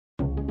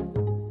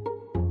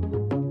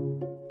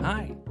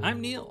I'm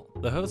Neil,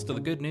 the host of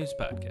the Good News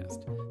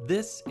Podcast.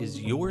 This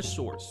is your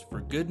source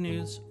for good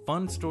news,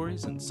 fun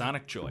stories, and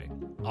sonic joy.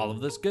 All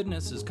of this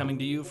goodness is coming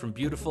to you from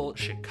beautiful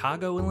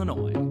Chicago,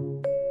 Illinois.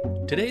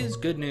 Today's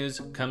good news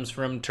comes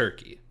from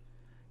Turkey.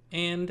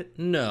 And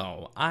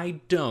no, I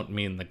don't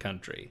mean the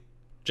country.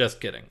 Just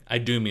kidding, I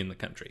do mean the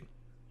country.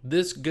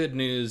 This good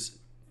news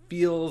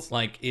feels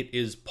like it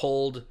is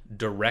pulled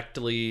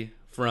directly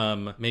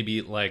from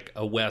maybe like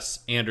a Wes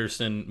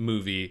Anderson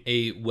movie.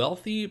 A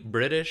wealthy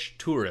British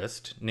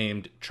tourist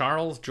named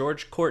Charles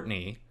George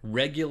Courtney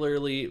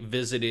regularly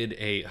visited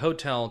a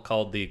hotel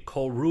called the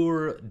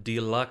Korur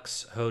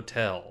Deluxe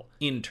Hotel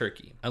in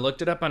Turkey. I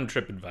looked it up on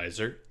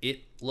TripAdvisor.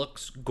 It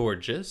looks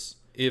gorgeous.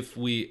 If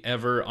we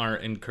ever are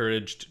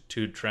encouraged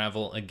to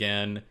travel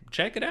again,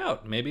 check it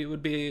out. Maybe it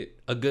would be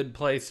a good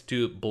place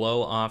to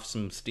blow off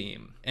some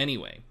steam.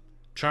 Anyway,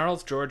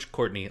 Charles George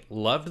Courtney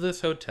loved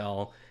this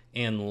hotel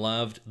and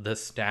loved the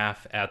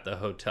staff at the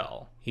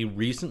hotel. He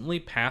recently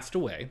passed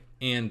away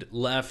and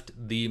left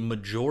the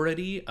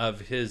majority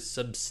of his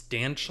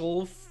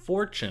substantial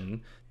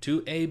fortune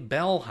to a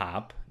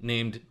bellhop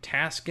named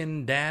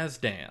Taskin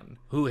Dazdan,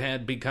 who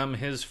had become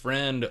his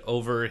friend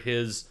over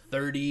his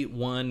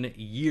 31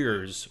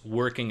 years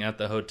working at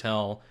the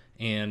hotel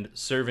and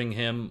serving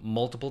him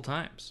multiple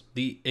times.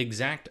 The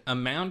exact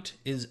amount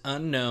is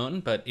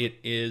unknown, but it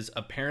is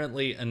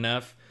apparently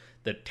enough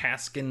that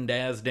Taskin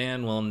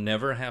Dazdan will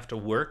never have to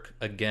work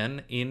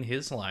again in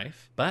his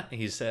life. But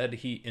he said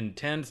he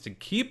intends to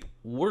keep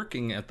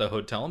working at the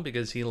hotel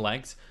because he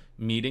likes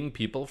meeting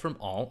people from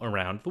all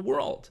around the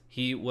world.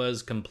 He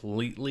was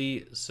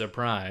completely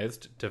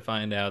surprised to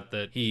find out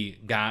that he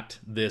got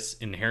this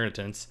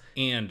inheritance,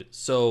 and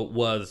so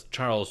was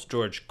Charles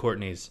George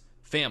Courtney's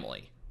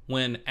family.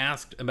 When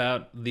asked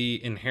about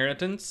the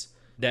inheritance,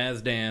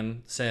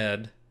 Dazdan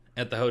said,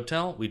 "At the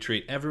hotel, we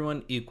treat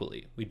everyone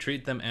equally. We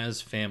treat them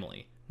as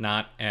family,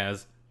 not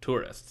as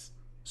tourists."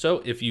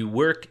 So if you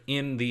work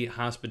in the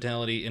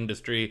hospitality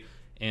industry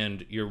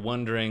and you're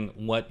wondering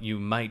what you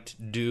might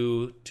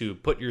do to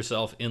put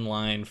yourself in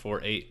line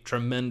for a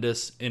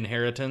tremendous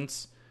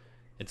inheritance,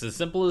 it's as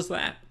simple as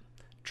that.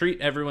 Treat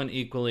everyone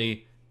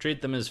equally,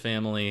 treat them as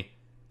family,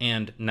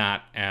 and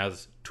not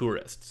as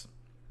tourists.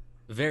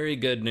 Very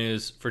good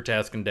news for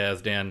Taskin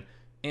Dazdan.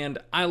 And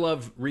I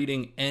love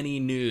reading any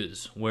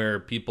news where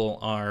people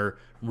are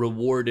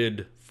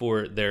rewarded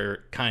for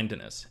their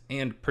kindness,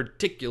 and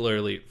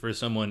particularly for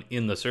someone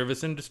in the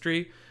service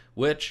industry,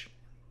 which,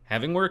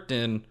 having worked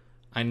in,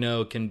 I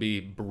know can be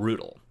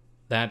brutal.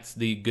 That's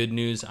the good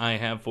news I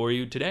have for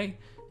you today.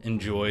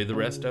 Enjoy the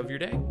rest of your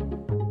day.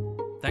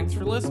 Thanks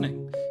for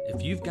listening.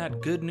 If you've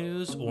got good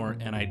news or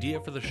an idea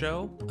for the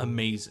show,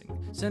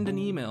 amazing. Send an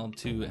email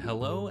to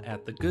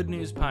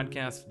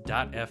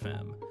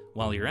hello@thegoodnewspodcast.fm.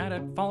 While you're at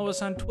it, follow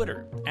us on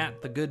Twitter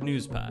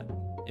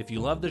 @thegoodnewspod. If you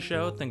love the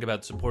show, think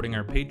about supporting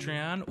our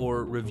Patreon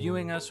or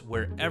reviewing us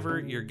wherever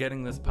you're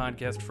getting this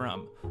podcast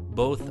from.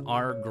 Both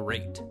are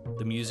great.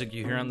 The music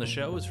you hear on the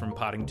show is from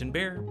Poddington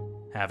Bear.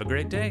 Have a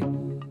great day.